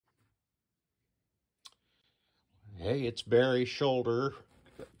Hey, it's Barry Shoulder,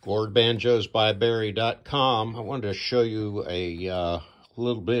 gourdbanjosbybarry.com. I wanted to show you a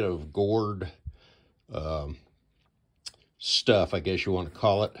little bit of gourd stuff, I guess you want to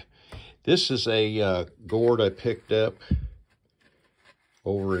call it. This is a gourd I picked up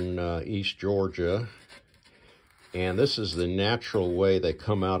over in East Georgia, and this is the natural way they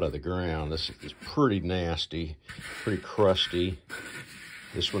come out of the ground. This is pretty nasty, pretty crusty.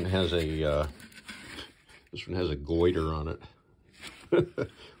 This one has a goiter on it,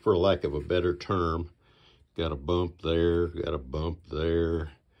 for lack of a better term. Got a bump there, got a bump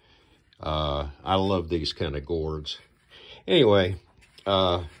there. I love these kind of gourds. Anyway,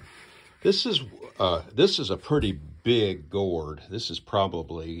 this is a pretty big gourd. This is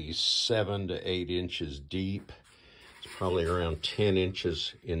probably 7 to 8 inches deep. It's probably around 10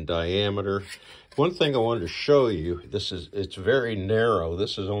 inches in diameter. One thing I wanted to show you, it's very narrow.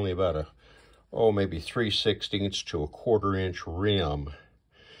 This is only about maybe 3/16 to a 1/4 inch rim.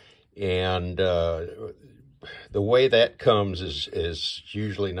 And the way that comes is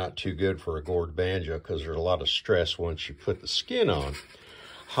usually not too good for a gourd banjo because there's a lot of stress once you put the skin on.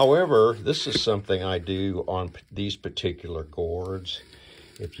 However, this is something I do on these particular gourds.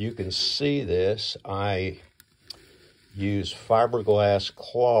 If you can see this, I use fiberglass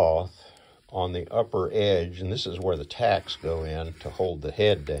cloth on the upper edge, and this is where the tacks go in to hold the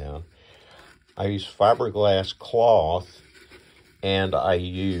head down. I use fiberglass cloth, and I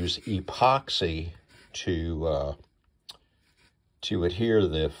use epoxy to adhere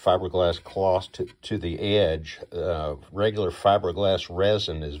the fiberglass cloth to the edge. Regular fiberglass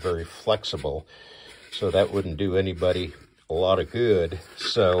resin is very flexible, so that wouldn't do anybody a lot of good.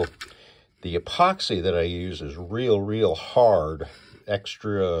 So the epoxy that I use is real hard, it's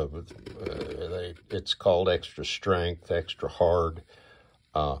called extra strength, extra hard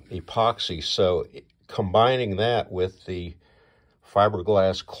epoxy. So combining that with the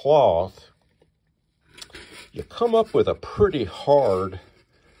fiberglass cloth, you come up with a pretty hard,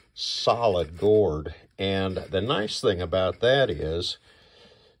 solid gourd. And the nice thing about that is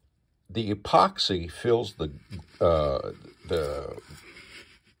the epoxy fills the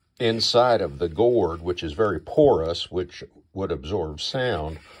inside of the gourd, which is very porous, which would absorb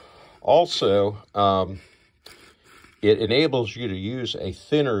sound. Also, it enables you to use a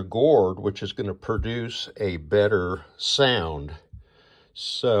thinner gourd, which is going to produce a better sound.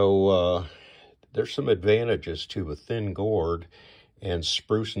 So there's some advantages to a thin gourd and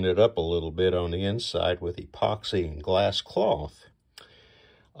sprucing it up a little bit on the inside with epoxy and glass cloth.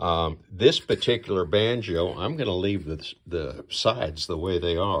 This particular banjo, I'm going to leave the sides the way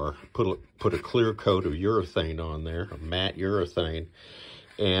they are. Put a clear coat of urethane on there, a matte urethane.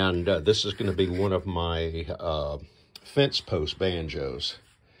 And this is going to be one of my fence post banjos.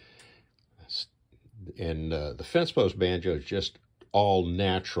 And the fence post banjo is just all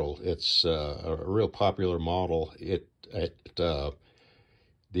natural. It's a real popular model. The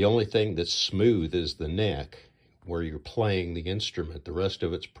only thing that's smooth is the neck where you're playing the instrument. The rest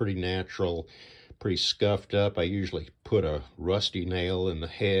of it's pretty natural, pretty scuffed up. I usually put a rusty nail in the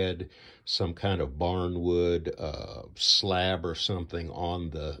head, some kind of barnwood slab or something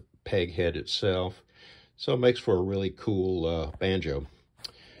on the peg head itself. So it makes for a really cool banjo.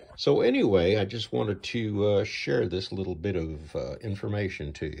 So anyway, I just wanted to share this little bit of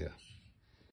information to you.